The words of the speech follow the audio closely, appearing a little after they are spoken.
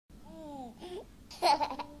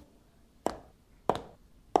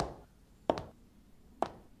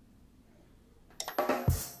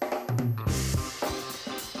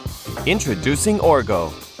Introducing ORGO,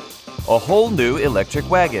 a whole new electric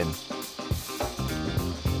wagon.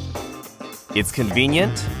 It's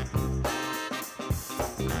convenient,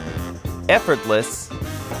 effortless,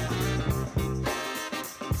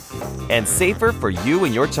 and safer for you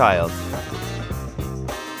and your child.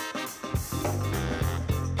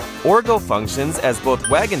 ORGO functions as both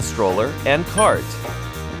wagon stroller and cart.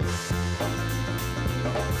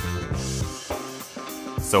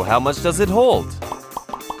 So how much does it hold?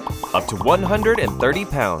 Up to 130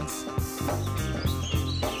 pounds.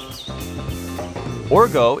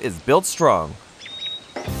 ORGO is built strong,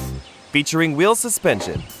 featuring wheel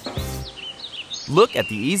suspension. Look at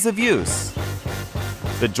the ease of use.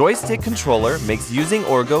 The joystick controller makes using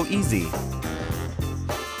ORGO easy.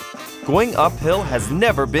 Going uphill has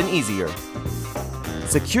never been easier.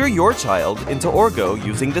 Secure your child into ORGO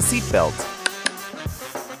using the seatbelt.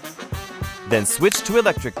 Then switch to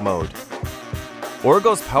electric mode.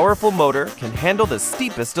 ORGO's powerful motor can handle the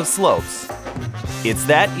steepest of slopes. It's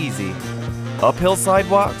that easy. Uphill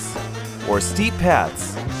sidewalks or steep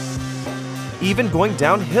paths. Even going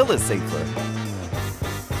downhill is safer.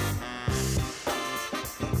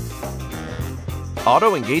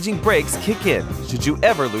 Auto-engaging brakes kick in should you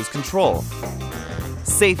ever lose control.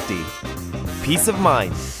 Safety, peace of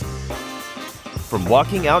mind. From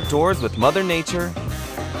walking outdoors with Mother Nature,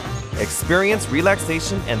 experience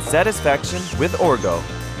relaxation and satisfaction with ORGO.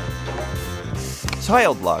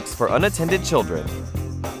 Child locks for unattended children.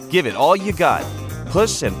 Give it all you got.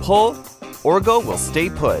 Push and pull, ORGO will stay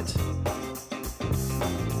put.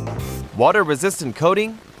 Water-resistant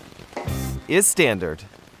coating is standard.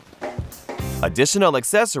 Additional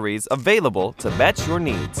accessories available to match your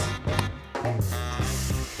needs.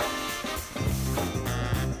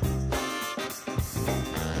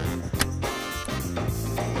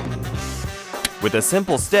 With a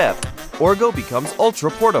simple step, ORGO becomes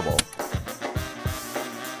ultra-portable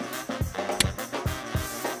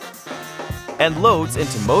and loads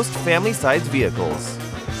into most family-sized vehicles,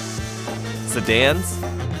 sedans,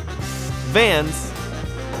 vans,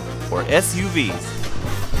 or SUVs.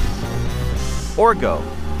 ORGO,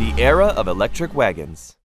 the era of electric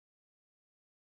wagons.